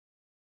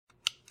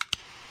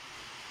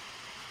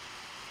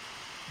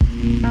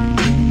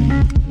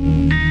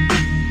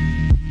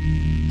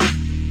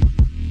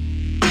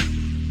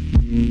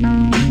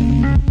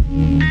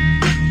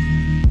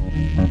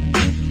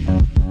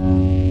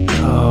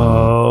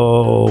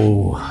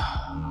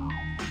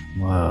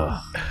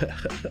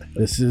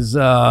This is,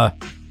 what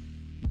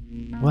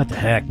the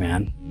heck,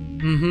 man?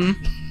 Mm-hmm.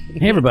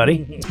 Hey,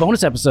 everybody. It's a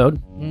bonus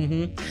episode.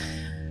 Mm-hmm.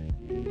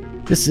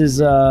 This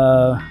is,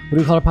 what do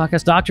we call our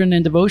podcast? Doctrine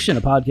and Devotion,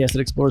 a podcast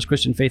that explores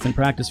Christian faith and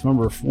practice from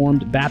a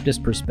Reformed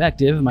Baptist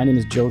perspective. My name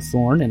is Joe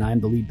Thorne, and I'm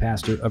the lead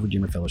pastor of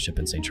Redeemer Fellowship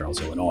in St.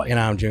 Charles, Illinois. And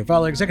I'm Jimmy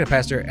Fowler, executive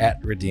pastor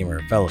at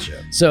Redeemer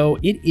Fellowship. So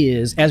it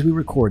is, as we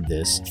record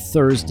this,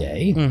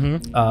 Thursday.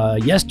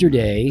 Mm-hmm.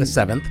 Yesterday. The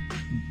 7th.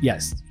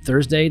 Yes,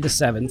 Thursday the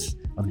 7th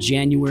of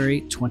January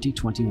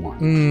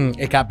 2021.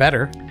 It got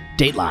better.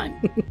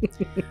 Dateline.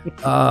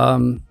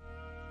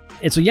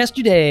 And so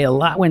yesterday, a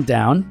lot went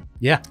down.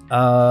 Yeah.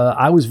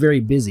 I was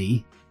very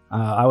busy.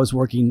 I was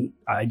working.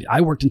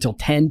 I worked until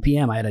 10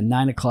 p.m. I had a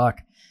 9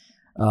 o'clock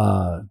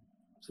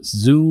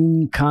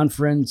Zoom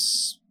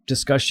conference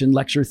discussion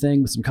lecture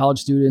thing with some college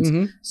students.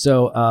 Mm-hmm.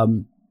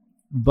 So,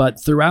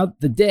 but throughout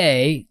the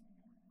day,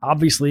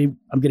 obviously,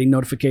 I'm getting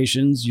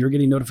notifications. You're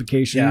getting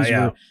notifications.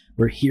 Yeah.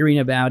 We're hearing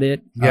about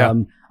it. Yeah.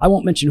 I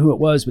won't mention who it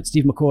was, but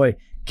Steve McCoy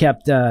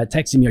kept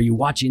texting me, "Are you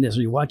watching this?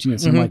 Are you watching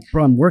this?" Mm-hmm. I'm like,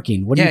 "Bro, I'm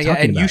working. What are you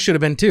talking and about?" you should have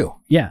been too.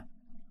 Yeah.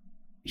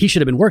 He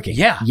should have been working.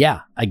 Yeah.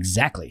 Yeah,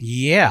 exactly.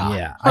 Yeah.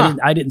 Yeah. Huh.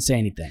 I didn't say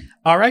anything.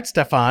 All right,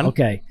 Stefan.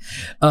 Okay.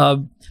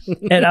 And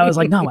I was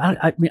like, no,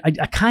 I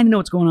kind of know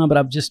what's going on, but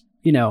I'm just,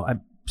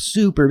 I'm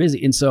super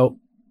busy. And so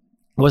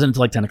it wasn't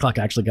until like 10 o'clock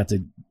I actually got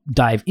to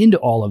dive into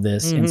all of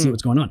this and see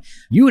what's going on.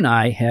 You and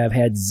I have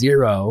had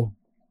zero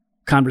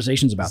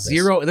conversations about this.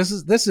 Zero. This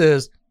is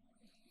the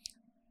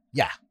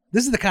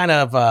kind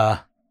of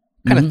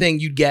thing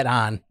you'd get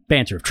on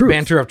Banter of Truth.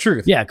 Banter of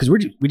Truth. Yeah, because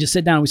we just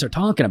sit down and we start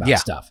talking about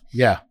stuff.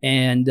 Yeah.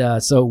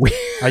 And so we...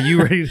 Are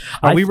you ready?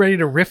 Are we ready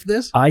to riff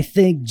this? I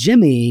think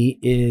Jimmy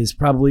is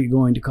probably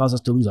going to cause us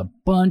to lose a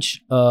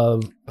bunch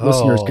of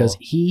listeners because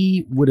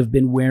he would have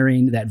been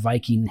wearing that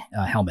Viking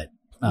helmet.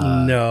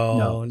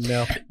 No,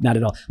 not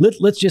at all.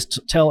 Let's just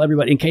tell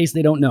everybody, in case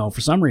they don't know,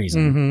 for some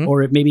reason,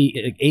 or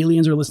maybe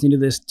aliens are listening to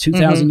this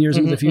 2,000 years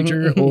into the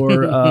future,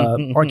 or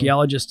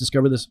archaeologists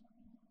discover this.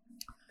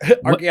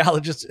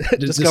 Archaeologists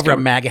discover a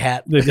MAGA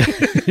hat.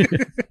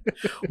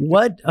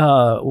 What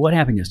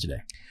happened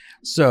yesterday?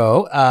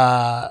 So,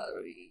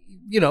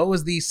 it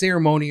was the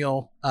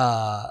ceremonial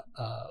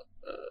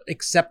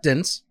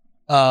acceptance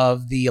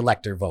of the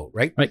elector vote,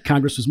 right? Right.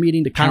 Congress was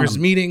meeting to Congress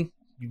meeting.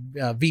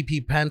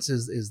 VP Pence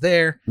is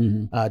there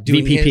doing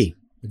VPP.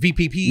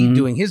 VPP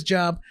doing his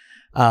job.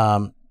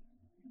 While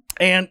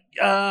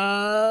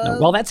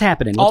that's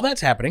happening. All that's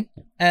happening.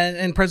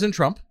 And President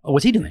Trump. Oh,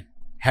 what's he doing?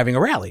 Having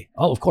a rally.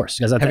 Oh, of course,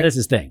 because that's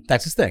his thing.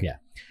 That's his thing. Yeah.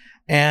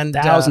 And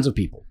thousands of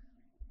people.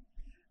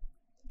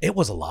 It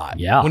was a lot.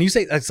 Yeah. When you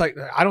say, it's like,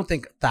 I don't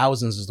think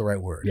thousands is the right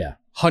word. Yeah.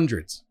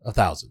 Hundreds of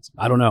thousands.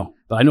 I don't know,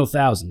 but I know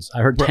thousands. I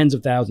heard tens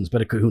of thousands,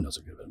 but who knows?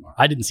 It could have been more.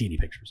 I didn't see any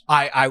pictures.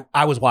 I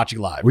was watching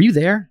live. Were you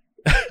there?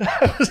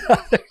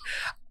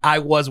 I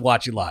was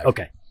watching live.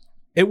 Okay.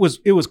 It was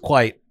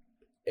quite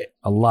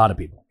a lot of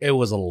people. It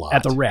was a lot.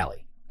 At the rally.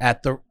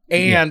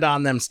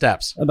 On them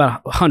steps.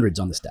 About hundreds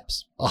on the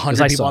steps.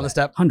 100 people on the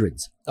step?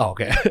 Hundreds. Oh,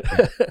 okay.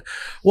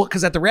 Well,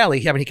 because at the rally,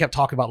 he kept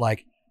talking about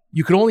like,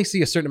 you could only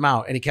see a certain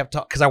amount, and he kept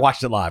talking, because I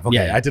watched it live.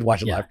 Okay, yeah. I did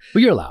watch it live.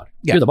 But you're allowed.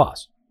 Yeah. You're the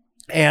boss.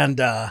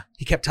 And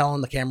he kept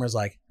telling the cameras,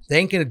 like, they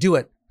ain't going to do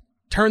it.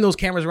 Turn those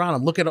cameras around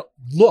and look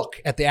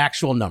at the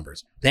actual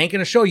numbers. They ain't going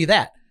to show you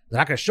that. They're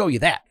not going to show you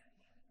that.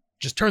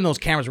 Just turn those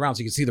cameras around so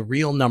you can see the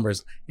real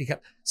numbers. He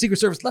kept, Secret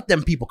Service, let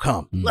them people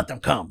come. Let them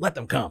come. Let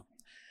them come.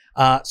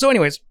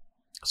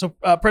 So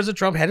President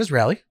Trump had his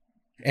rally.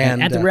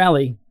 And at the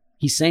rally,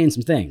 he's saying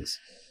some things.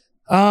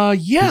 Yeah.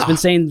 He's been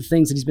saying the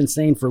things that he's been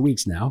saying for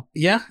weeks now.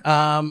 Yeah.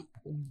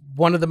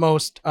 One of the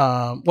most,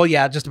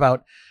 just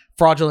about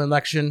fraudulent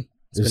election.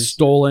 It's been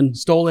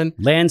stolen.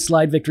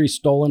 Landslide victory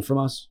stolen from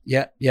us.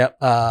 Yeah.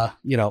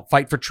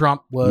 Fight for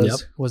Trump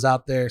was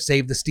out there.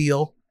 Save the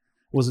Steal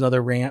was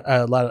another rant,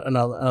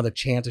 another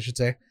chant, I should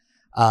say.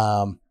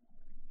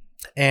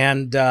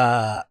 And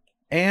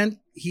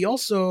he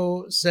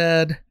also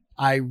said,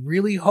 I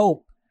really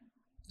hope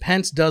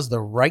Pence does the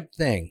right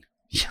thing.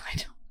 Yeah, I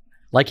know.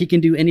 Like he can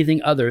do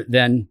anything other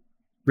than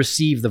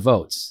receive the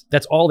votes.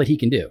 That's all that he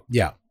can do.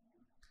 Yeah.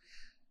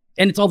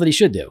 And it's all that he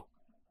should do.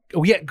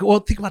 Oh, yeah. Well,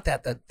 think about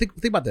that.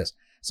 Think about this.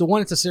 So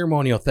one, it's a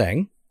ceremonial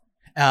thing.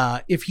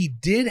 If he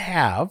did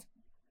have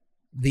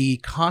the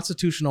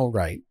constitutional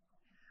right,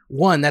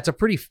 one, that's a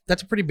pretty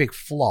big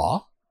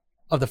flaw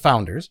of the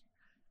founders,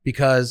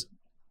 because,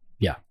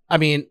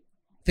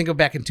 think of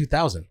back in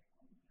 2000,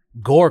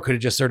 Gore could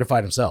have just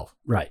certified himself.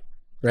 Right.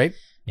 Yeah.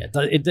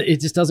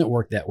 It just doesn't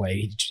work that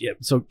way.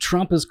 So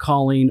Trump is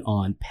calling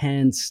on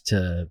Pence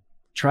to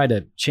try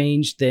to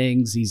change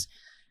things.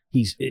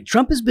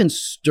 Trump has been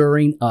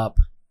stirring up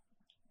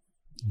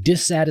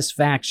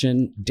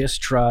dissatisfaction,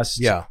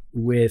 distrust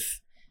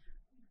with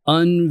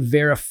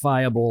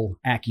unverifiable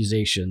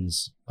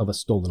accusations of a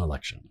stolen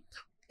election.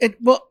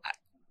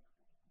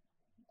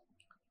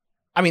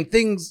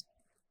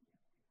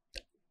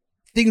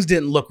 Things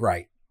didn't look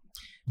right.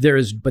 There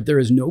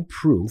is no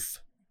proof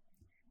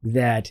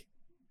that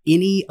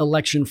any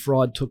election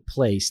fraud took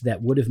place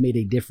that would have made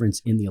a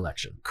difference in the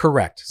election.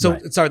 Correct. So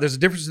Right. sorry, there's a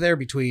difference there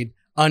between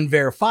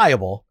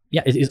unverifiable.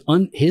 Yeah,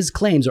 his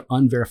claims are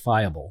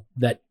unverifiable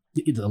that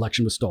the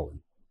election was stolen.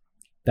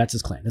 That's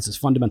his claim. That's his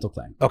fundamental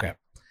claim. Okay.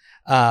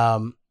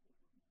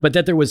 But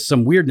that there was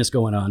some weirdness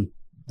going on,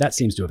 that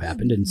seems to have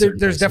happened in certain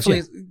There's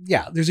places.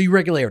 definitely, there's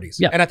irregularities.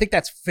 Yeah. And I think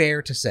that's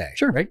fair to say.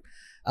 Sure. Right.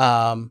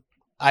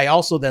 I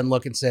also then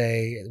look and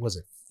say, was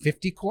it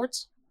 50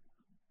 courts?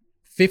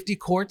 50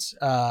 courts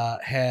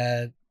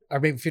had,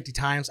 or maybe 50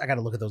 times, I got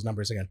to look at those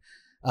numbers again,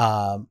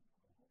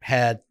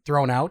 had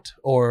thrown out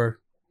or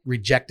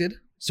rejected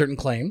certain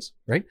claims,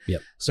 right?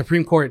 Yep.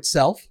 Supreme Court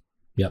itself.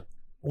 Yep.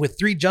 With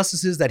 3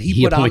 justices that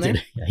he put appointed. on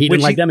there. Yeah, he which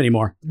didn't like them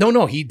anymore.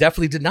 No, he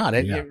definitely did not.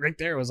 Yeah. Right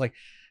there, it was like,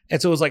 and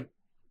so it was like,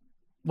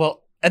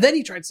 well, and then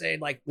he tried saying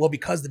like, well,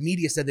 because the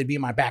media said they'd be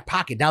in my back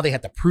pocket, now they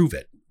had to prove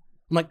it.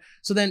 I'm like,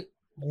 so then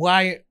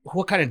what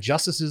kind of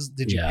justices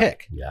did you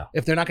pick? Yeah.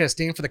 If they're not going to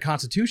stand for the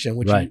Constitution,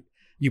 which Right.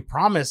 you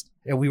promised,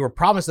 and we were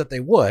promised that they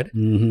would,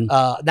 Mhm.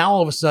 now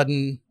all of a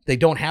sudden they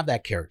don't have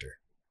that character.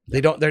 They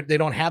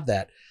don't have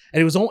that.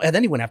 And it was only, and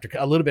then he went after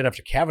a little bit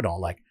after Kavanaugh,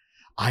 like,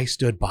 I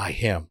stood by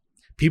him.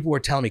 People were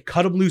telling me,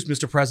 cut him loose,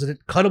 Mr.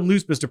 President, cut him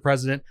loose, Mr.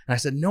 President. And I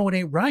said, no, it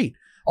ain't right.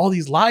 All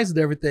these lies and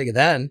everything. And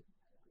then,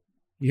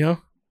 this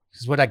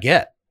is what I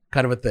get,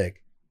 kind of a thing.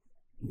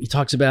 He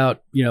talks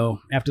about,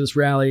 after this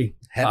rally,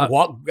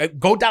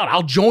 Go down.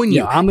 I'll join you.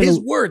 Yeah, I'm gonna- His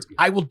words.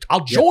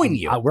 I'll join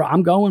you.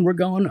 I'm going. We're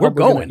going. We're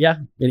going. Yeah.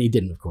 And he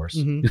didn't, of course.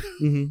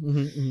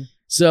 Mm-hmm.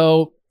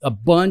 So a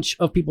bunch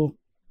of people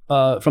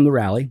from the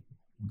rally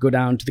go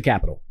down to the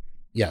Capitol.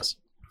 Yes.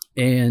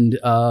 And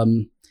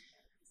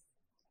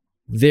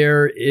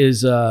there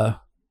is,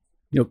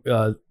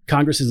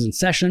 Congress is in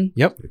session.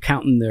 Yep. They're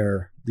counting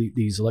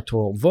these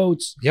electoral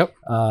votes. Yep.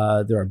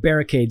 There are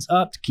barricades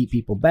up to keep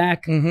people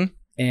back. Mm-hmm.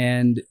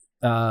 And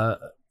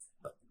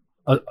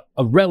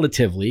a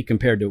relatively,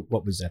 compared to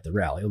what was at the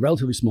rally, a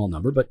relatively small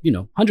number, but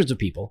hundreds of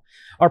people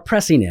are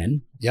pressing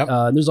in. Yep.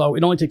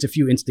 It only takes a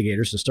few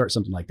instigators to start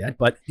something like that,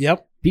 but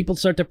Yep. people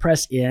start to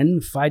press in,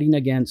 fighting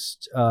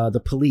against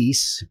the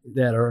police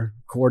that are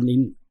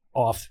cordoning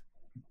off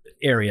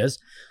areas.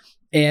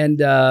 And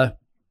what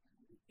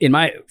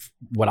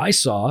I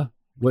saw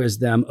was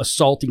them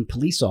assaulting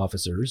police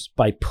officers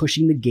by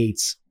pushing the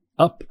gates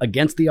up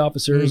against the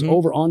officers, Mhm.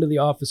 over onto the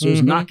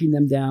officers, Mhm. knocking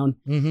them down.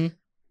 Mm-hmm.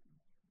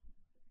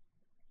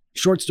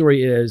 Short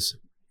story is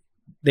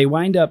they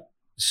wind up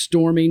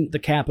storming the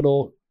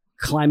Capitol,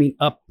 climbing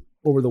up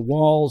over the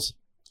walls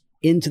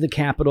into the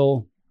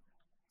Capitol.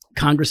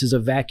 Congress is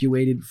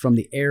evacuated from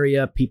the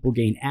area. People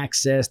gain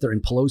access. They're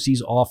in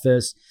Pelosi's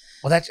office.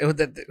 Well, that's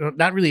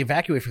not really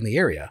evacuate from the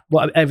area.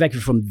 Well,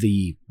 evacuated from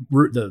the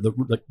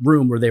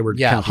room where they were.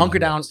 Yeah. counting Hunker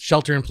on down, votes.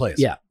 shelter in place.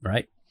 Yeah.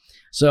 Right.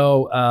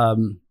 So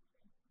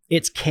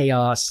it's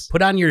chaos.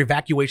 Put on your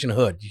evacuation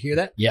hood. You hear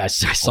that? Yeah, I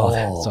saw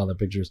that. I Oh. saw the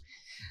pictures.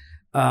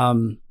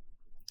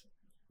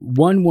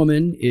 One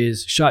woman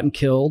is shot and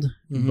killed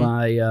Mhm.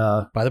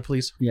 by the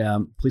police.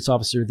 police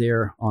officer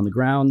there on the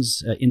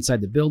grounds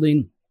inside the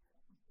building.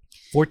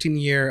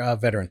 14-year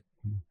veteran.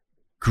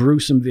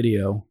 Gruesome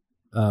video.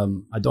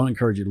 I don't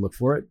encourage you to look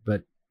for it,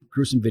 but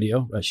gruesome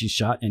video. She's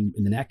shot in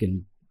the neck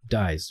and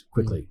dies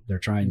quickly. They're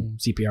trying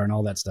CPR and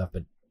all that stuff,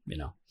 but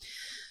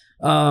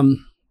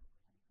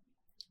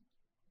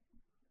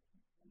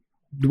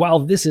while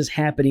this is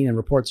happening and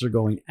reports are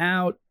going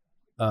out,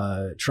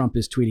 Trump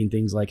is tweeting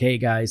things like, "Hey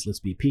guys, let's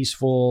be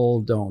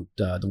peaceful. Don't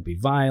be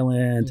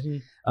violent."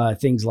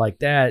 Things like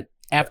that.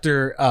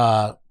 After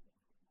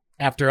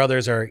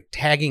others are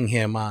tagging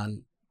him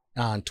on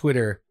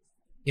Twitter,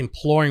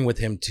 imploring with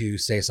him to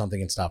say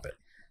something and stop it.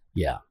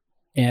 Yeah.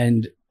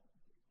 And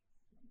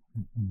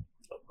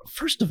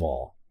first of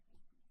all,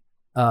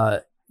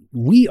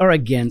 we are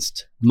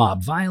against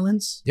mob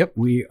violence. Yep.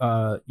 We,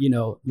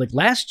 like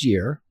last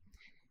year,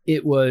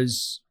 it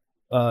was,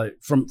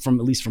 from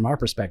at least from our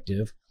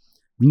perspective,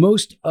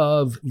 most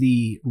of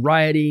the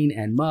rioting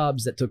and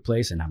mobs that took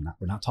place, and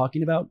we're not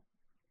talking about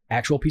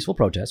actual peaceful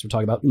protests. We're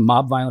talking about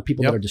mob violent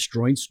people that are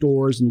destroying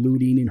stores and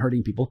looting and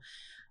hurting people.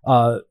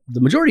 The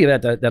majority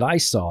of that I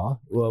saw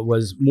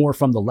was more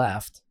from the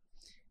left,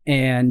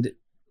 and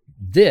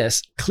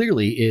this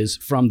clearly is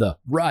from the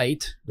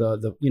right.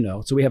 So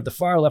we have the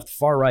far left,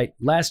 far right.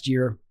 Last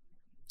year,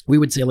 we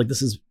would say like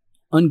this is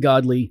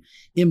ungodly,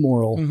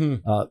 immoral,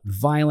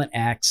 violent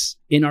acts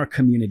in our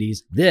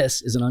communities.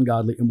 This is an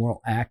ungodly,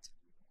 immoral act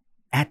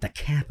at the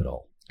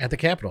Capitol. At the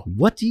Capitol.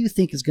 What do you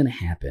think is going to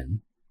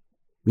happen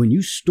when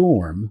you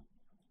storm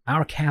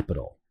our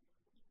Capitol?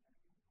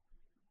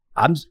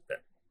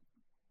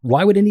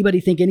 Why would anybody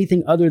think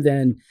anything other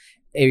than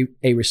a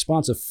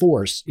response of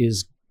force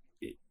is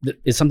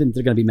something that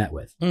they're going to be met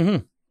with?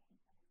 Mm-hmm.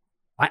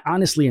 I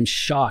honestly am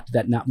shocked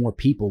that not more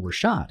people were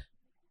shot.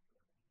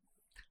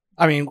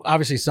 I mean,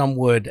 obviously some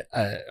would,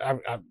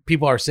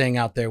 people are saying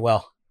out there,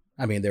 well,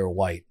 I mean, they were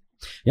white.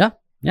 Yeah.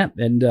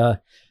 And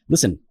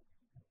listen.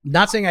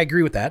 Not saying I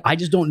agree with that. I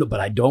just don't know, but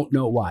I don't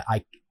know why.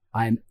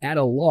 I'm at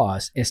a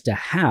loss as to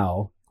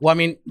how. Well, I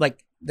mean,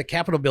 like the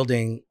Capitol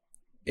building,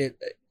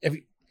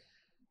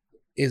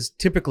 is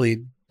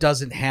typically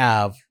doesn't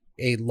have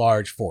a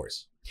large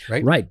force,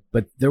 right? Right.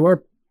 But there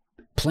were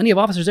plenty of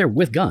officers there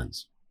with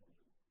guns.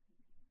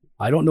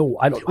 I don't know.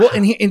 Well,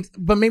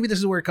 but maybe this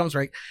is where it comes,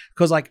 right?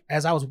 Because like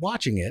as I was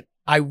watching it,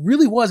 I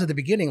really was at the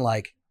beginning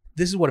like,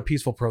 this is what a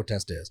peaceful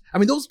protest is. I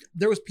mean,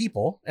 there was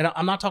people, and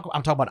I'm talking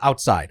about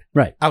outside,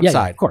 right?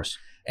 Outside, of course.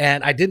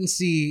 And I didn't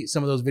see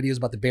some of those videos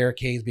about the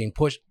barricades being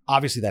pushed.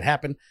 Obviously, that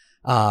happened.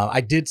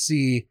 I did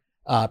see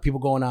people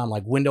going on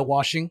like window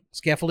washing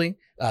scaffolding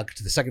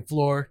to the second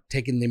floor,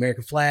 taking the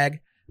American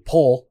flag,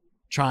 pole,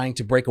 trying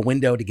to break a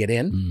window to get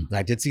in.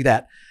 I did see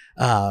that.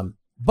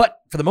 But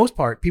for the most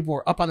part, people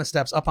were up on the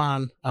steps, up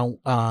on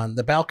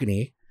the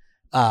balcony,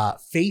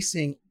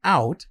 facing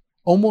out,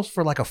 almost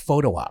for like a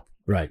photo op.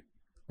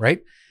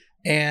 Right.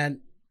 And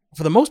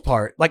for the most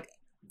part, like,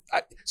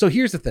 so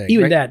here's the thing.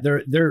 Even right?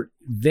 that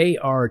they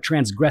are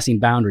transgressing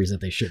boundaries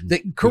that they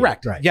shouldn't.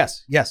 Correct. Right.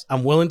 Yes.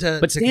 I'm willing to.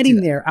 But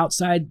standing there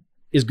outside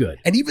is good.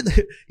 And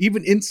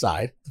even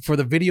inside for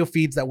the video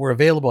feeds that were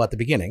available at the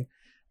beginning,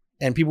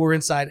 and people were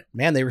inside,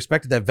 man, they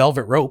respected that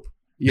velvet rope,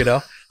 you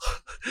know.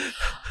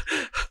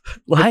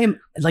 I am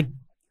like,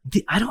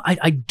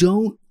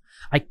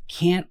 I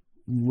can't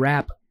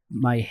wrap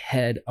my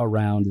head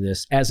around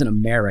this as an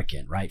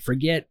American, right?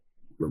 Forget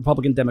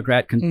Republican,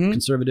 Democrat,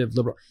 conservative,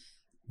 liberal,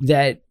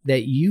 that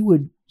you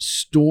would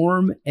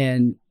storm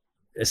and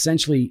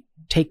essentially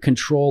take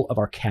control of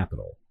our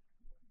capital.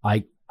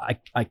 I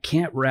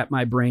can't wrap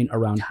my brain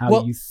around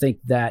how you think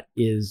that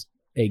is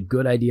a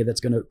good idea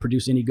that's going to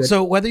produce any good.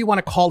 So whether you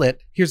want to call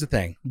it, here's the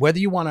thing, whether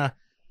you want to,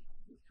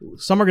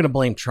 some are going to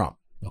blame Trump.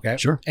 Okay.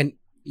 Sure. And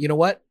you know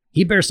what?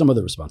 He bears some of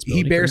the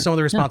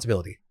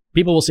responsibility. Yeah.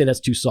 People will say that's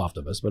too soft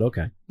of us, but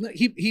okay.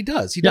 He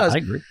does. I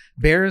agree.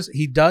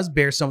 He does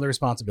bear some of the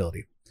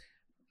responsibility.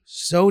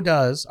 So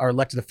does our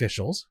elected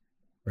officials,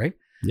 right?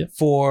 Yeah.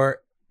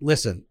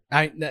 Listen,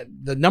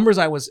 the numbers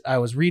I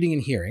was reading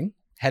and hearing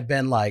had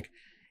been like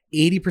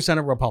 80%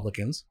 of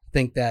Republicans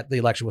think that the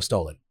election was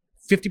stolen.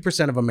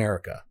 50% of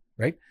America,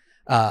 right,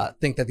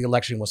 think that the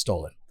election was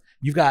stolen.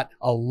 You've got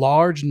a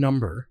large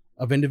number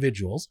of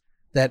individuals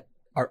that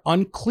are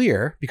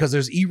unclear because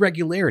there's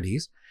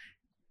irregularities.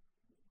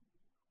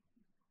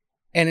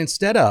 And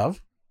instead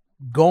of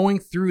going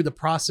through the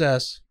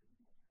process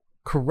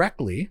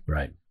correctly,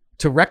 right,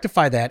 to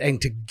rectify that and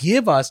to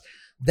give us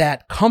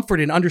that comfort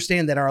and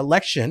understand that our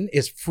election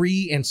is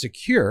free and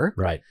secure,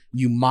 right,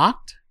 you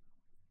mocked,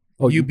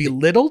 you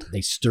belittled,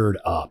 they stirred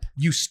up.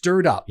 You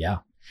stirred up. Yeah.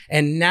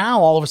 And now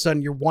all of a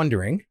sudden you're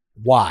wondering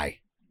why.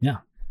 Yeah.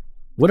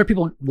 What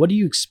do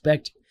you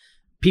expect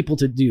people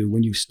to do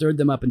when you stirred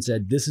them up and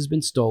said, this has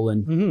been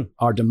stolen. Mm-hmm.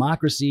 Our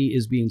democracy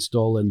is being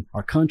stolen.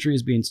 Our country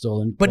is being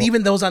stolen. But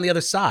even those on the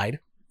other side,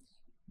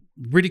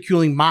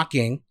 ridiculing,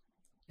 mocking,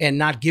 and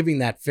not giving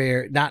that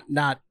fair,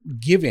 not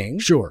giving.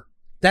 Sure.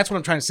 That's what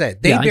I'm trying to say.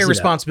 They bear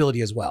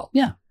responsibility as well.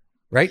 Yeah.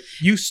 Right?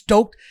 You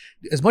stoked,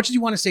 as much as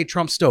you want to say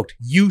Trump stoked,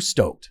 you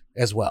stoked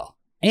as well.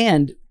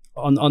 And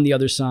on the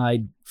other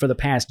side, for the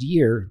past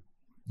year,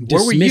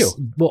 where were you?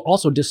 Well,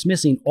 also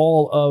dismissing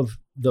all of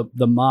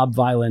the mob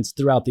violence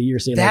throughout the year.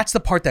 Saying that's the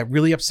part that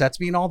really upsets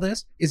me in all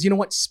this is, you know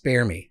what?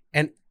 Spare me.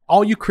 And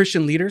all you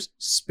Christian leaders,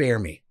 spare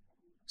me.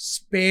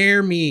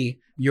 Spare me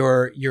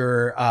your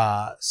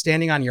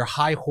standing on your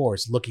high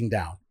horse looking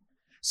down.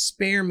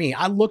 Spare me.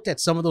 I looked at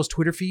some of those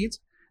Twitter feeds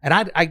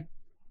and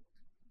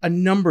a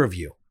number of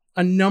you,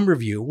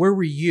 where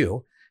were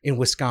you in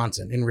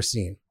Wisconsin, in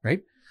Racine,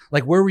 right?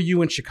 Like, where were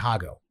you in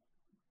Chicago?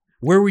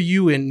 Where were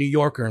you in New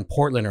York or in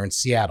Portland or in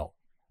Seattle?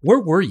 Where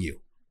were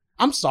you?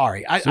 I'm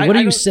sorry. So what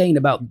are you saying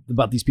about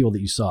these people that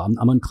you saw?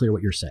 I'm unclear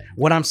what you're saying.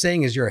 What I'm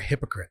saying is you're a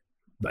hypocrite.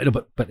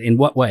 But in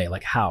what way?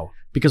 Like how?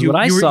 Because you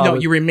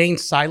remain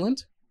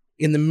silent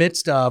in the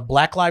midst of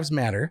Black Lives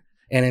Matter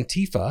and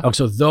Antifa. Oh,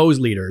 so those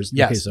leaders.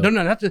 Yes. Okay, so, no,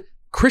 not the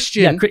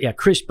Christian.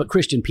 But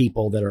Christian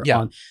people that are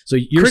on. So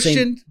you're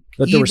saying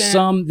that there were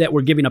some that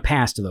were giving a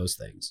pass to those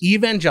things.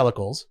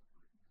 Evangelicals,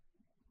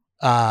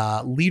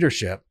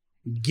 leadership,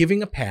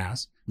 giving a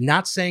pass,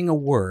 not saying a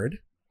word,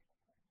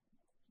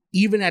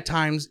 even at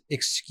times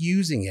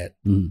excusing it.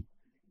 Mm-hmm.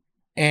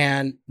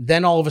 And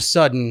then all of a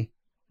sudden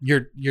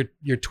your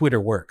Twitter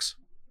works.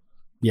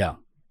 Yeah.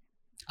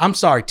 I'm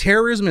sorry.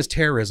 Terrorism is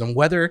terrorism,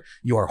 whether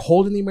you are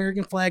holding the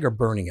American flag or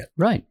burning it.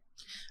 Right.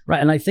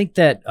 And I think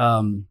that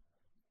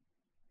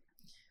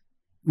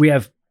we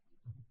have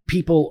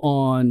people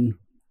on,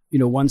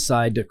 one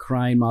side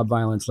decrying mob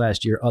violence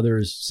last year,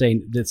 others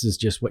saying this is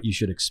just what you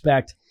should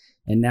expect.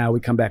 And now we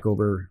come back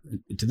over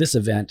to this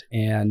event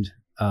and,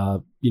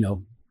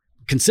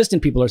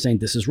 consistent people are saying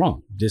this is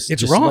wrong.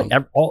 It's wrong.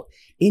 Like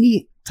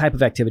any type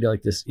of activity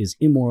like this is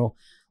immoral.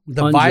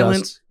 The unjust.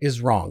 Violence is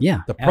wrong.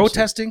 Yeah. The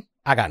protesting,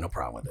 I got no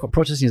problem with it.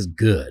 Protesting is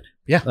good.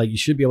 Yeah. Like you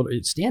should be able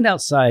to stand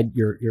outside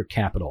your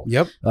capital.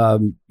 Yep.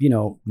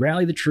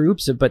 Rally the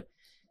troops, but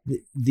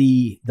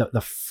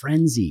the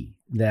frenzy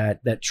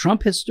that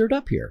Trump has stirred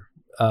up here.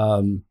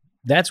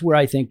 That's where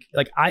I think,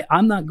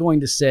 I'm not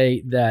going to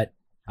say that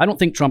I don't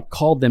think Trump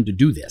called them to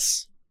do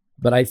this.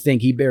 But I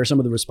think he bears some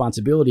of the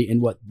responsibility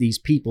in what these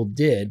people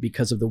did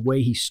because of the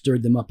way he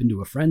stirred them up into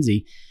a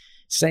frenzy,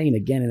 saying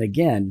again and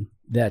again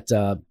that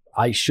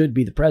I should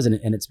be the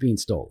president and it's being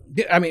stolen.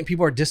 I mean,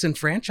 people are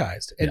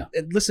disenfranchised. And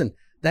listen,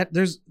 that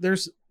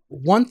there's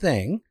one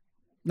thing,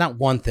 not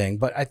one thing,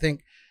 but I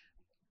think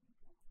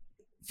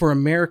for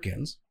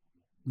Americans,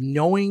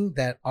 knowing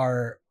that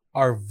our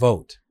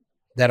vote,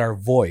 that our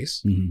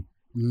voice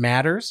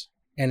matters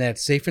and that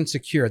it's safe and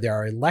secure, that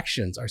our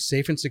elections are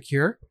safe and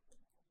secure,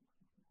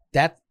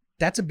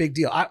 that's a big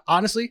deal. I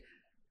honestly,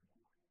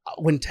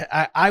 when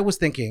I was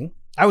thinking,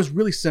 I was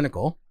really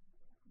cynical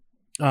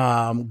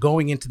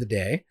going into the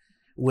day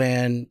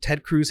when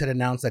Ted Cruz had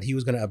announced that he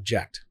was going to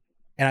object.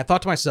 And I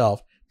thought to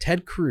myself,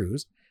 Ted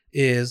Cruz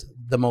is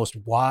the most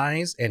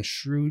wise and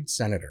shrewd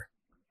senator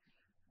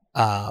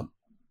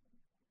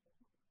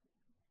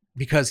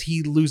because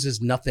he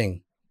loses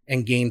nothing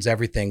and gains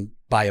everything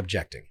by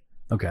objecting.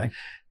 Okay.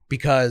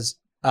 Because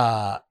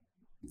from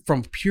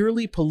a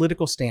purely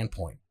political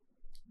standpoint,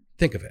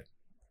 think of it.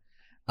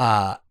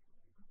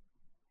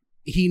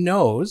 He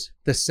knows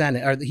the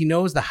Senate, or he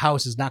knows the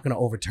House is not going to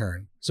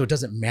overturn. So it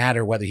doesn't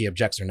matter whether he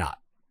objects or not.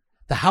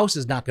 The House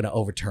is not going to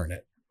overturn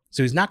it.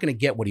 So he's not going to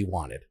get what he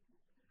wanted.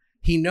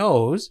 He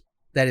knows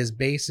that his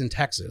base in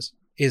Texas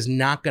is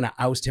not going to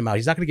oust him out.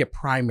 He's not going to get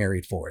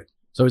primaried for it.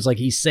 So it's like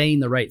he's saying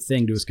the right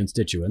thing to his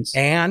constituents.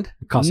 And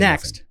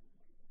next,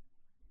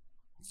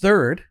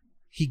 third,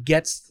 he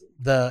gets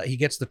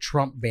the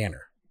Trump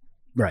banner.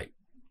 Right.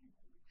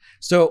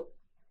 So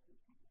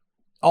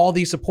all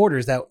these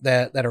supporters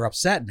that are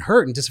upset and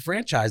hurt and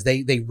disenfranchised,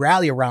 they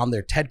rally around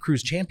their Ted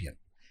Cruz champion.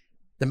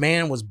 The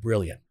man was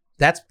brilliant.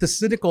 That's the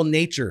cynical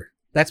nature.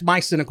 That's my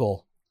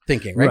cynical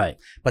thinking, right?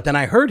 But then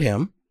I heard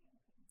him,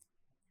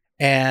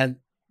 and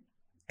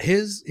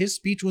his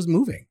speech was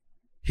moving.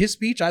 His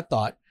speech, I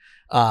thought,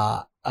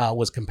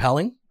 was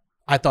compelling.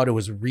 I thought it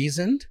was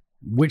reasoned.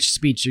 Which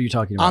speech are you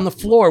talking about? On the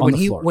floor when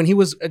he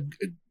was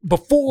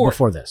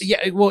before this.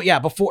 Yeah, well, yeah,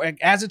 before,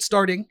 as it's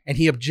starting, and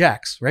he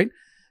objects, right?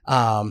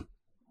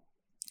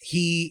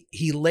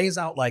 He lays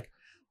out like,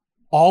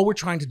 all we're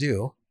trying to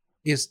do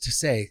is to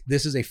say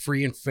this is a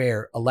free and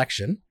fair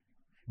election,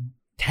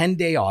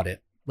 10-day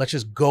audit. Let's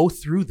just go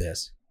through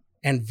this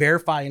and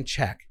verify and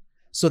check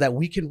so that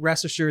we can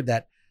rest assured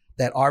that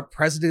our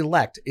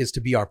president-elect is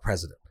to be our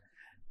president.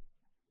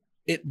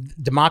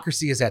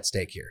 Democracy is at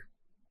stake here.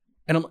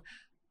 And I'm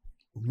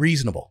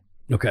reasonable.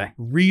 Okay.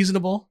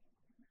 Reasonable,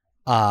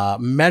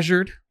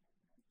 measured.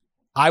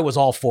 I was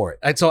all for it.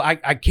 And so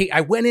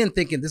I went in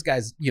thinking this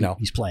guy's,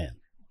 he's playing.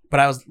 But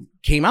I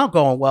came out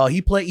going, well,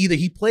 either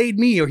he played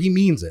me or he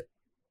means it,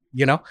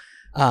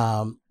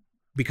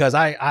 because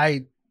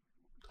I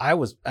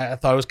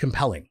thought it was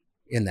compelling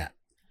in that.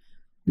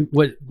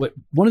 What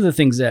one of the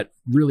things that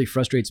really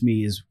frustrates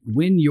me is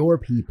when your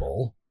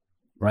people,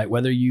 right,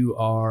 whether you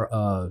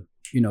are,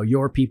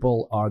 your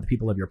people are the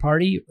people of your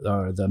party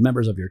or the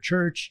members of your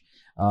church,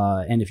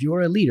 and if you're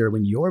a leader,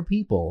 when your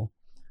people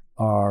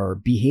are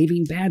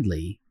behaving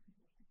badly,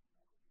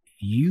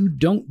 you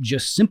don't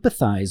just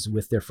sympathize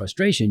with their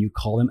frustration, you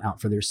call them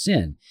out for their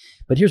sin.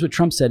 But here's what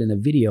Trump said in a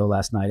video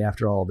last night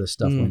after all this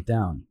stuff went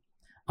down.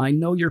 I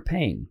know your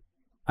pain.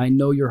 I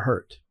know you're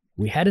hurt.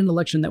 We had an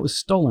election that was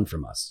stolen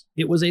from us.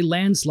 It was a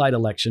landslide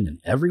election and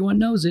everyone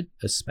knows it,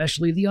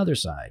 especially the other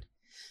side.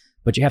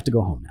 But you have to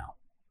go home now.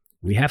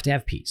 We have to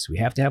have peace. We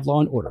have to have law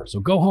and order. So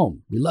go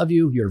home. We love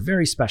you. You're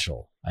very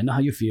special. I know how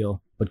you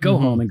feel, but go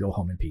home and go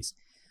home in peace.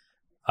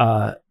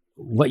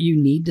 What you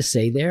need to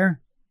say there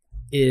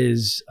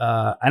is,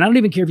 and I don't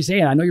even care if you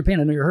say, I know your pain,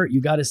 I know you're hurt. You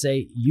got to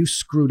say, you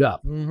screwed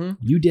up.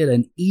 You did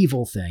an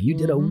evil thing. You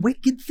did a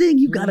wicked thing.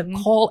 You got to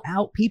call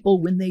out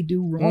people when they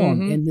do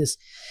wrong in this.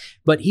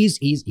 But he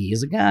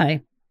is a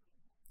guy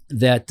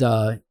that,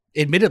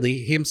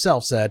 admittedly, he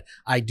himself said,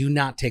 I do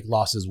not take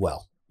losses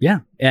well. Yeah.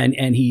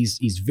 And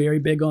he's very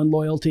big on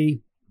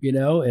loyalty,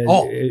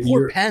 And,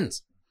 poor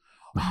Pence.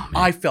 Oh,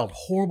 I felt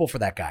horrible for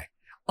that guy.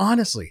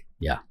 Honestly.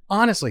 Yeah.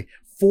 Honestly,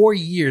 4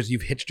 years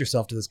you've hitched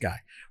yourself to this guy.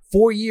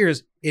 4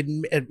 years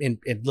in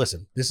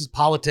listen, this is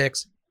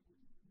politics.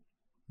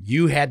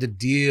 You had to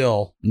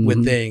deal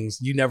with things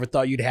you never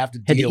thought you'd have to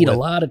deal with. Had to eat a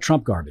lot of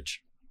Trump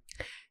garbage.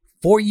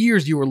 4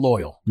 years you were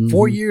loyal.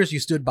 4 years you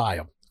stood by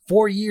him.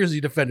 4 years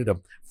you defended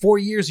him. 4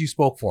 years you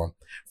spoke for him.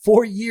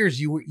 4 years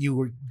you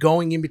were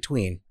going in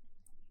between.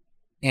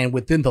 And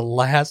within the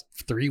last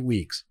 3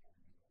 weeks.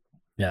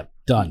 Yeah,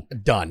 done.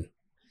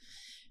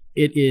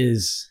 It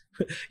is.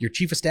 Your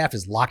chief of staff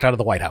is locked out of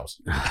the White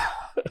House.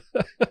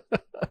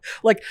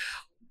 Like,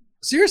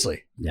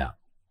 seriously. Yeah.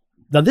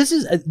 Now this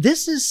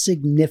is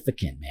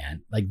significant,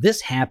 man. Like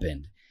this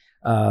happened,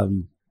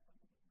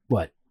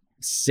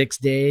 6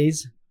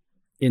 days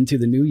into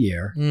the new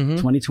year,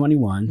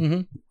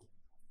 2021.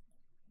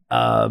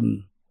 I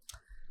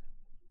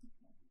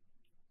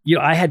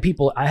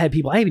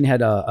even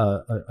had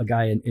a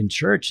guy in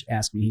church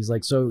ask me, he's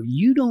like, so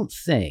you don't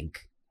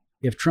think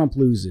if Trump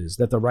loses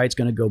that the right's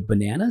going to go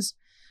bananas?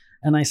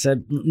 And I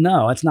said,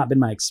 no, it's not been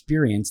my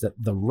experience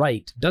that the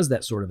right does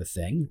that sort of a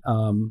thing.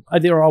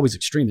 There are always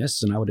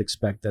extremists, and I would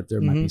expect that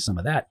there might be some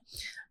of that.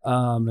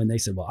 And they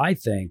said, well, I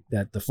think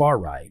that the far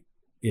right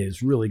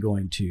is really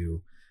going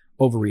to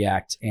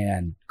overreact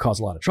and cause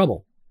a lot of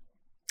trouble.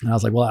 And I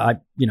was like, well,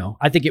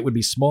 I think it would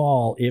be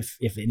small if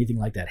anything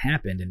like that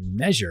happened in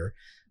measure.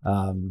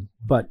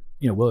 But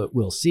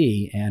we'll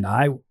see. And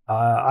I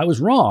was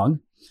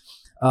wrong.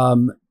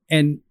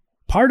 And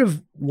part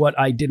of what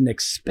I didn't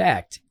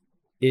expect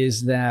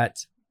is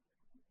that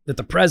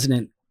the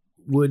president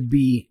would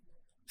be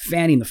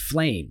fanning the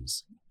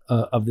flames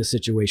of the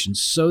situation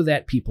so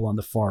that people on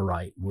the far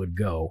right would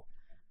go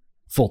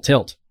full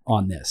tilt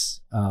on this.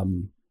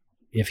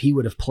 If he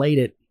would have played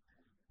it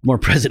more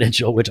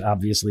presidential, which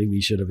obviously we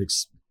shouldn't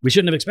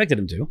have expected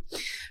him to,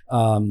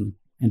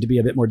 and to be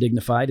a bit more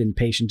dignified and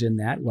patient in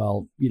that,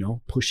 while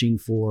pushing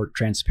for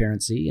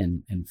transparency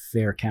and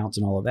fair counts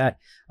and all of that,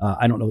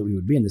 I don't know that we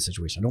would be in this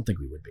situation. I don't think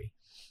we would be,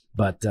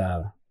 but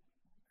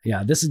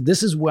yeah, this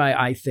is why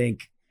I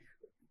think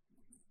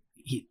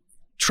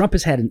Trump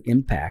has had an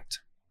impact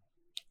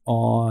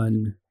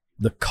on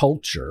the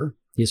culture.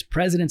 His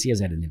presidency has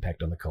had an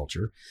impact on the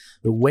culture.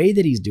 The way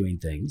that he's doing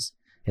things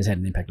has had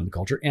an impact on the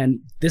culture. And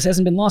this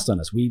hasn't been lost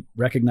on us. We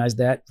recognized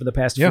that for the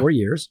past 4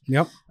 years.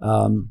 Yep.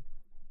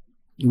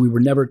 We were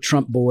never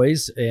Trump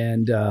boys,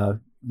 and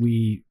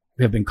we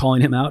have been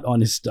calling him out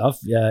on his stuff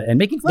and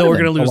making fun of him. Though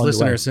we're going to lose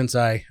listeners since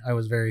I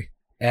was very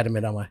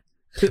adamant on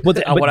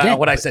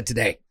what I said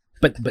today.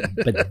 But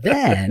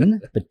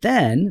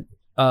then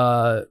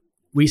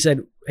we said,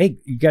 hey,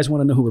 you guys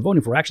want to know who we're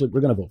voting for? Actually,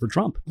 we're going to vote for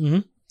Trump.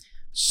 Mm-hmm.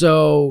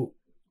 So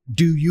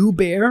do you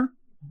bear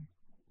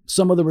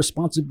some of the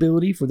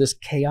responsibility for this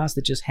chaos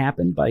that just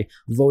happened by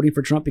voting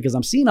for Trump? Because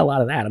I'm seeing a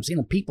lot of that. I'm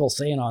seeing people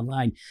saying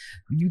online,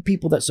 you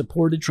people that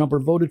supported Trump or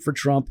voted for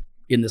Trump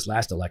in this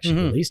last election,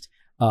 at least,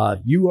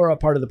 you are a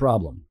part of the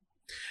problem.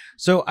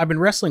 So I've been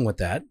wrestling with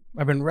that.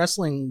 I've been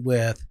wrestling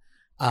with,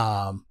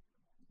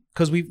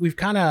 because we've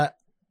kind of,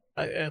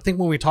 I think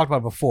when we talked about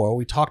it before,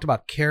 we talked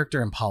about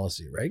character and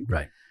policy, right?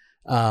 Right.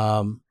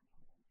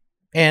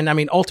 And I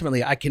mean,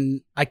 ultimately, I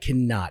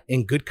cannot,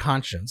 in good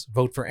conscience,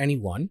 vote for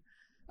anyone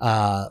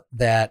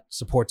that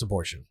supports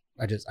abortion.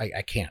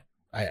 I can't.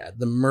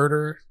 The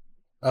murder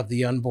of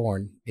the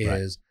unborn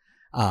is,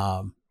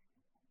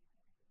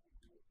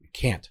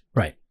 can't.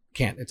 Right.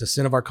 Can't. It's a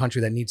sin of our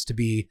country that needs to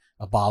be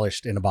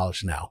abolished and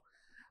abolished now.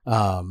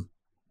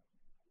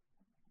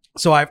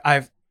 So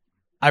I've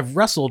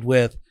wrestled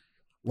with,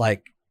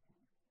 like,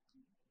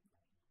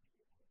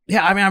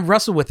 yeah, I mean, I've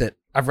wrestled with it.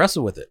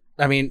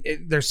 I mean,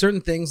 there's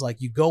certain things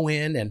like you go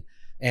in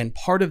and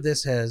part of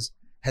this has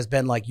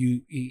been like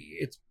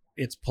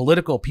it's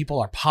political.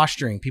 People are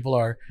posturing. People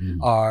are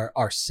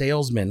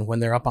salesmen when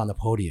they're up on the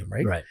podium,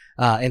 right? Right.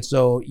 And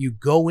so you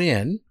go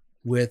in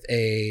with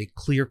a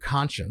clear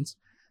conscience,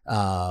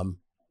 not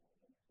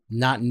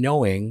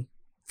knowing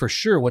for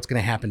sure what's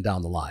going to happen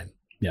down the line.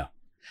 Yeah.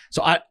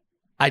 So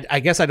I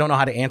guess I don't know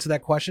how to answer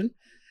that question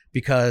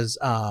because,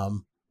 I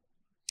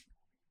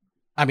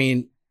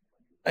mean,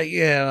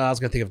 yeah, I was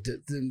going to think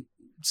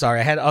of,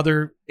 sorry, I had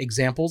other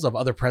examples of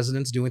other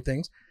presidents doing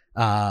things,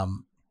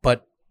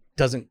 but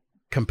doesn't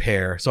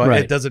compare. So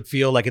it doesn't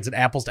feel like it's an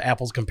apples to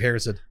apples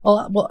comparison.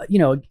 Well,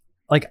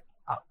 like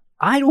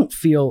I don't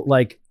feel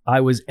like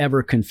I was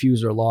ever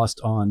confused or lost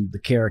on the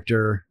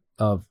character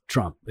of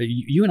Trump.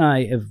 You and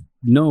I have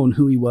known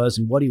who he was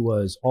and what he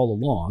was all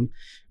along.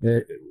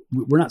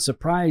 We're not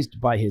surprised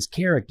by his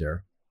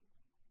character.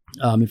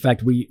 In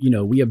fact, we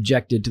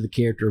objected to the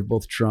character of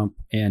both Trump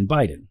and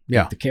Biden.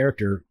 Yeah. The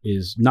character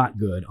is not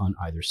good on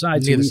either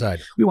side. Neither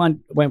side. We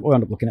wound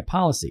up looking at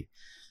policy.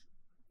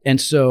 And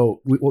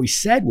so what we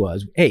said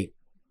was, hey,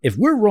 if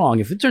we're wrong,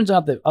 if it turns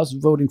out that us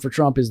voting for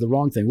Trump is the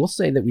wrong thing, we'll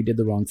say that we did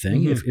the wrong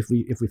thing if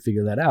we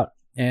figure that out.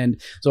 And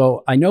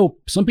so I know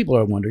some people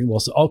are wondering,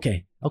 well, so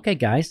okay,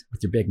 guys,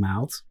 with your big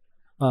mouths,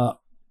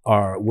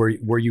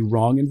 were you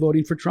wrong in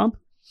voting for Trump?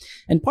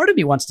 And part of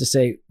me wants to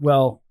say,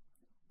 well,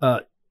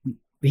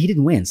 he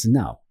didn't win, so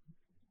no.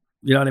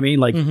 You know what I mean?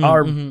 Like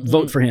our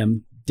vote for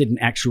him didn't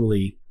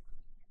actually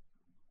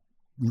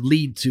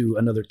lead to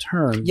another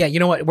term. Yeah, you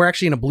know what? We're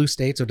actually in a blue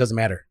state, so it doesn't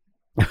matter.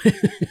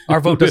 Our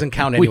vote doesn't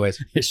count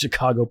anyways.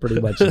 Chicago pretty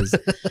much is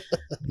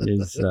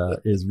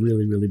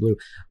really, really blue.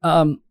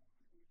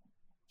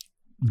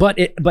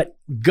 But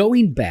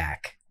going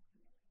back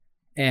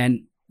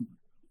and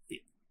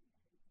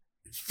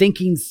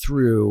thinking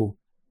through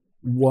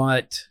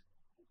what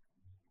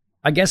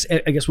I guess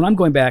when I'm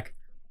going back,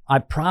 I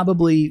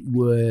probably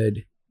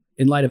would,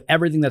 in light of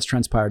everything that's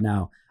transpired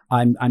now,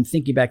 I'm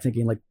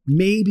thinking like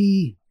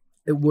maybe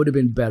it would have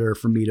been better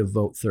for me to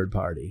vote third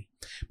party.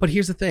 But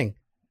here's the thing,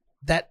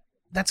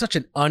 that's such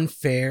an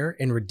unfair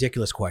and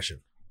ridiculous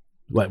question.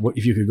 What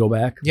if you could go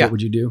back? Yeah. What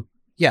would you do?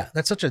 Yeah,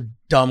 that's such a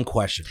dumb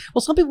question.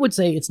 Well, some people would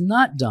say it's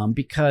not dumb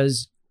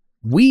because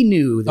we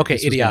knew that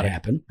this was going to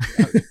happen.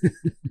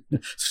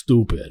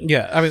 Stupid.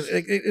 Yeah, I mean,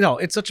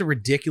 it's such a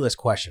ridiculous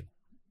question.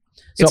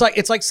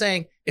 It's like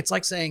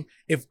saying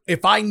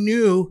if I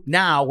knew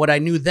now what I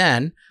knew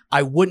then,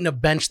 I wouldn't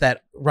have benched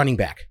that running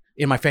back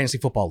in my fantasy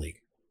football league.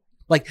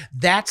 Like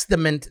that's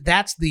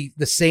the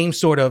same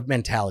sort of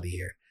mentality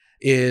here.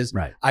 Is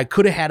Right. I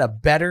could have had a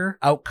better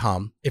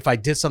outcome if I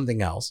did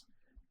something else,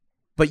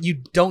 but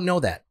you don't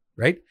know that,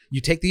 right? You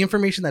take the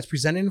information that's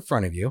presented in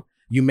front of you,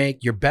 you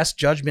make your best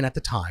judgment at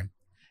the time,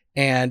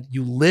 and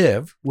you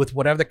live with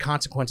whatever the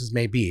consequences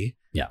may be,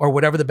 or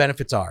whatever the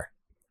benefits are.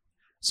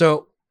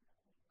 So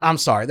I'm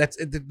sorry,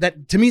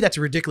 that to me, that's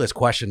a ridiculous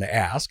question to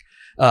ask.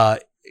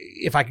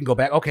 If I can go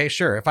back, okay,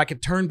 sure. If I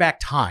could turn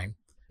back time,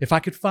 if I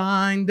could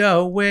find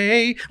a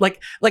way, like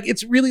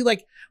it's really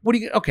like, what do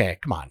you? Okay,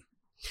 come on.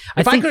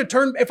 If I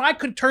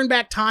could turn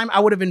back time,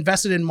 I would have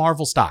invested in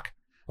Marvel stock.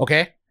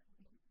 Okay.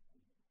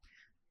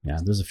 Yeah,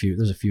 there's a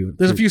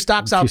few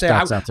stocks out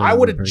there. I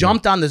would have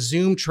jumped on the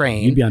Zoom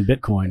train. You'd be on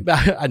Bitcoin.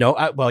 I know.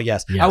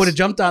 Yes. I would have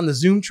jumped on the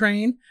Zoom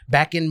train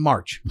back in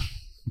March,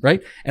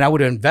 right? And I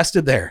would have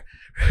invested there.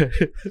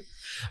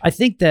 I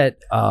think that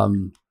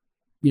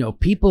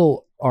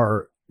people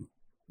are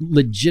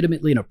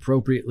legitimately and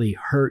appropriately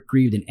hurt,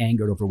 grieved, and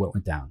angered over what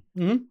went down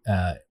in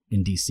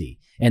DC,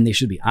 and they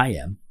should be. I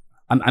am.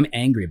 I'm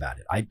angry about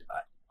it.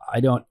 I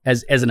don't,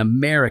 as an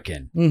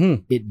American,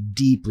 it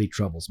deeply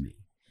troubles me.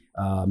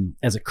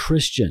 As a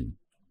Christian,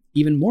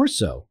 even more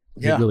so,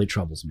 it really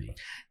troubles me.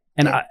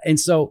 And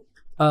so,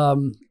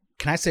 can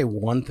I say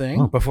one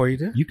thing before you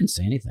do? You can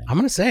say anything. I'm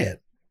going to say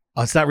it.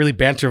 Oh, it's not really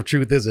banter of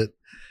truth, is it?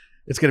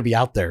 It's going to be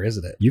out there,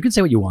 isn't it? You can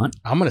say what you want.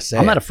 I'm going to say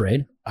I'm not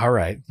afraid. All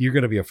right. You're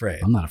going to be afraid.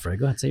 I'm not afraid.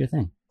 Go ahead, say your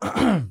thing.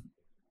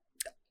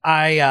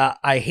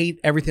 I hate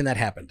everything that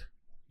happened.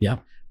 Yeah.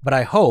 But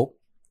I hope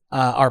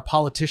our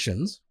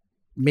politicians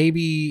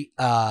maybe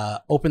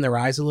open their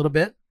eyes a little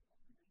bit,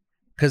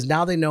 because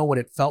now they know what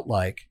it felt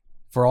like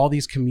for all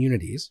these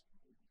communities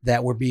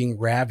that were being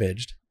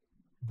ravaged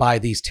by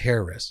these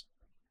terrorists,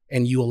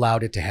 and you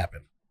allowed it to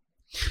happen.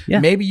 Yeah.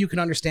 Maybe you can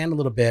understand a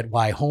little bit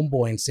why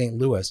Homeboy in St.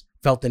 Louis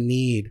felt the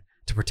need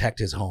to protect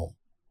his home,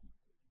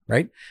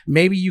 right?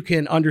 Maybe you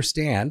can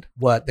understand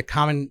what the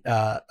common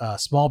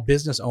small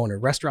business owner,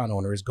 restaurant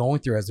owner is going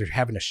through as they're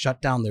having to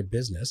shut down their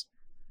business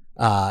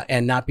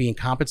and not being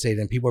compensated,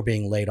 and people are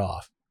being laid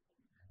off.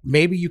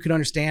 Maybe you can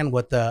understand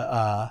what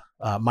the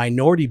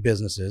minority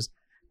businesses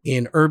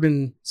in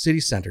urban city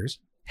centers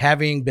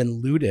having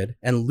been looted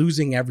and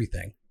losing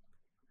everything,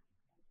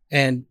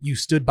 and you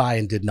stood by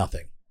and did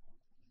nothing.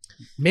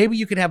 Maybe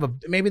you could have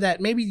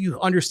maybe you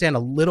understand a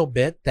little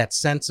bit that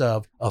sense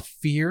of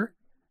fear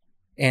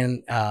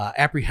and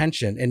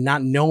apprehension and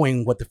not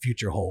knowing what the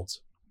future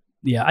holds.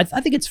 Yeah,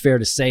 I think it's fair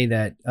to say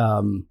that.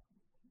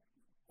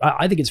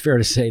 I think it's fair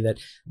to say that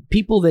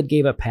people that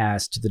gave a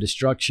pass to the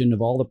destruction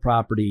of all the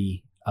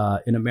property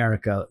in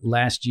America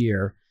last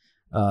year,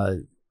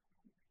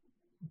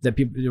 that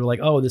people were like,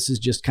 "Oh, this is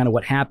just kind of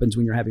what happens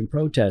when you're having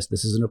protests.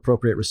 This is an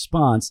appropriate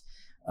response."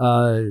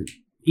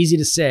 Easy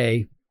to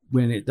say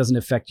when it doesn't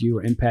affect you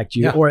or impact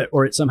you,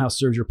 or it somehow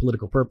serves your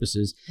political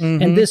purposes.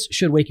 Mm-hmm. And this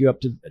should wake you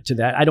up to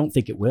that. I don't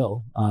think it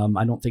will.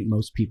 I don't think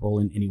most people,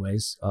 in any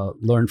ways,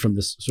 learn from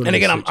this sort of. And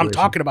again, I'm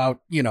talking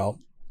about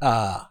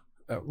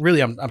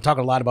really, I'm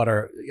talking a lot about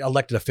our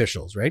elected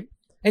officials, right?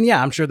 And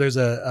yeah, I'm sure there's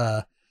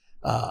a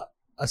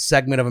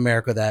segment of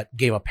America that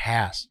gave a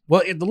pass.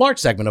 Well, the large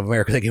segment of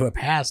America that gave a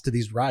pass to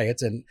these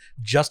riots and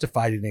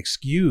justified and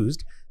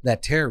excused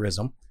that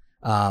terrorism.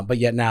 But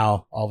yet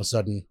now, all of a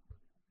sudden,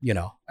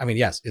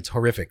 yes, it's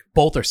horrific.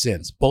 Both are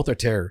sins. Both are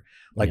terror.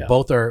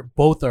 Both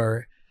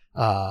are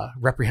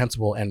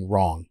reprehensible and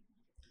wrong.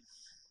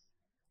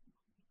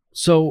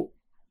 So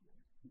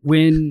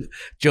when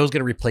Joe's going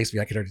to replace me,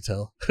 I can already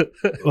tell.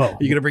 You're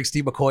going to bring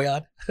Steve McCoy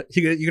on?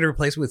 You're going to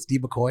replace me with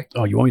Steve McCoy?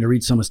 Oh, you want me to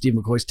read some of Steve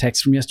McCoy's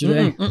text from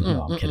yesterday?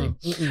 No, I'm kidding.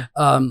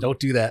 Don't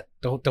do that.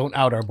 Don't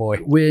out our boy.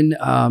 When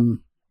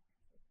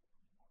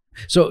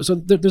so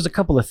there's a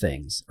couple of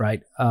things,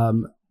 right?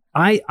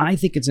 I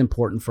think it's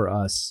important for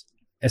us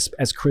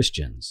as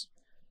Christians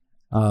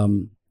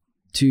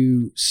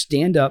to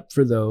stand up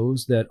for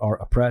those that are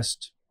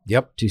oppressed.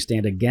 Yep. To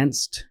stand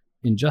against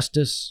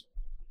injustice,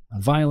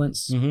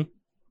 violence,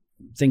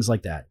 things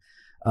like that.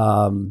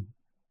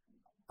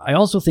 I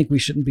also think we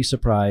shouldn't be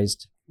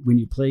surprised when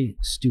you play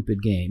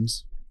stupid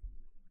games,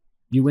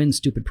 you win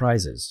stupid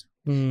prizes.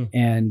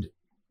 And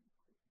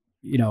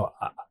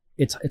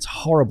it's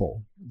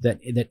horrible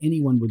that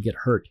anyone would get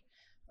hurt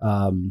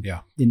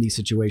in these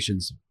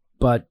situations.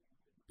 But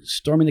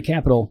storming the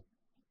Capitol,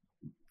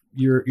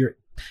 you're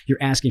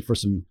asking for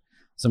some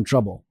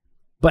trouble.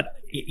 But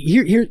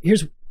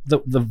here's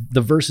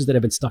the verses that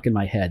have been stuck in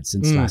my head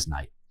since last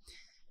night.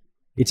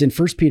 It's in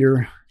 1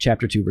 Peter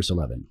chapter 2, verse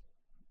 11.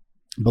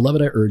 Beloved,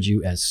 I urge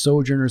you as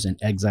sojourners and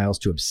exiles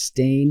to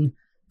abstain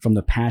from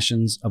the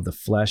passions of the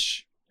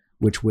flesh,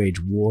 which wage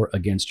war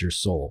against your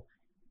soul.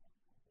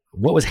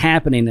 What was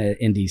happening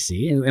in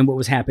DC and what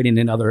was happening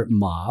in other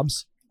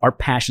mobs are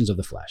passions of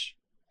the flesh.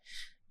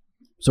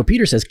 So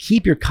Peter says,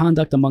 keep your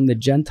conduct among the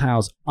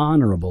Gentiles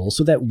honorable,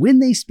 so that when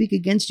they speak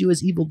against you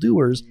as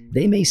evildoers,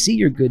 they may see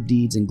your good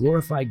deeds and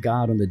glorify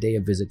God on the day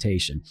of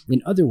visitation.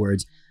 In other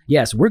words,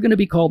 yes, we're going to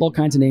be called all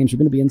kinds of names. We're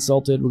going to be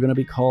insulted. We're going to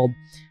be called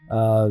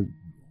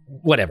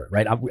whatever,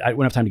 right? I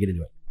won't have time to get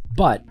into it.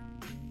 But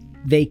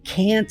they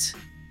can't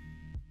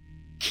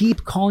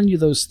keep calling you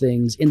those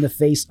things in the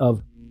face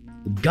of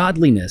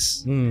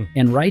godliness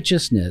and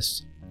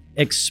righteousness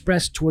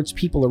expressed towards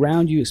people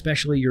around you,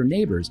 especially your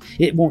neighbors.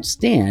 It won't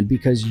stand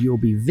because you'll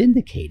be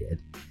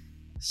vindicated.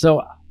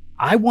 So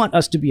I want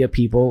us to be a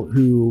people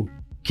who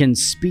can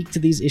speak to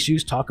these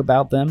issues, talk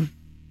about them,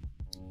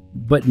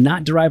 but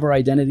not derive our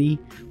identity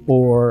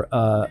or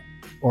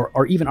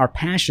even our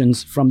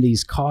passions from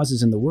these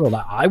causes in the world.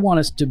 I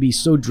want us to be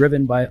so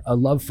driven by a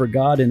love for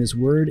God and His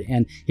Word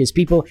and His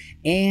people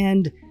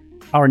and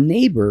our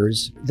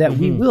neighbors that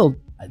we will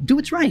do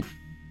what's right.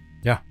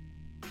 Yeah.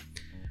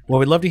 Well,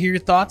 we'd love to hear your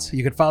thoughts.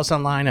 You can follow us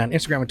online on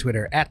Instagram and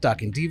Twitter at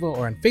Doc and Devo,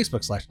 or on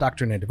Facebook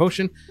 /Doctrine and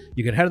Devotion.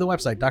 You can head to the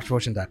website,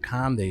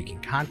 drdevotion.com. There you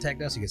can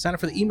contact us. You can sign up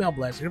for the email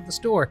blast. You can go to the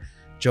store,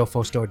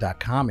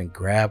 jofostore.com, and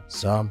grab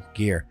some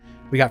gear.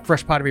 We got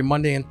Fresh Pot every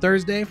Monday and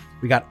Thursday.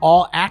 We got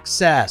All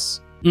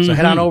Access. So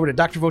head on over to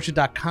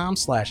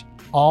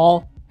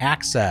drdevotion.com/all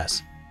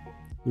access.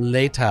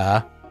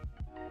 Later.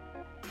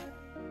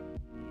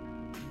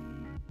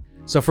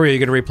 So for you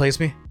going to replace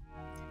me?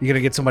 You going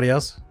to get somebody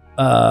else?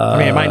 I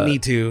mean, I might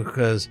need to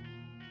because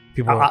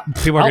people are going to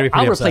be pretty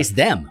I'll upset. replace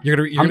them. I'll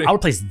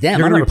replace them.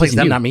 You're I'm going to replace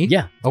them, you. not me?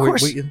 Yeah, of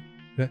course.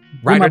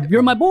 Ride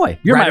you're my boy.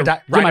 You're my ride or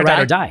die.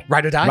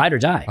 Ride or die? Ride or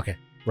die. Okay.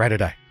 Ride or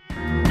die.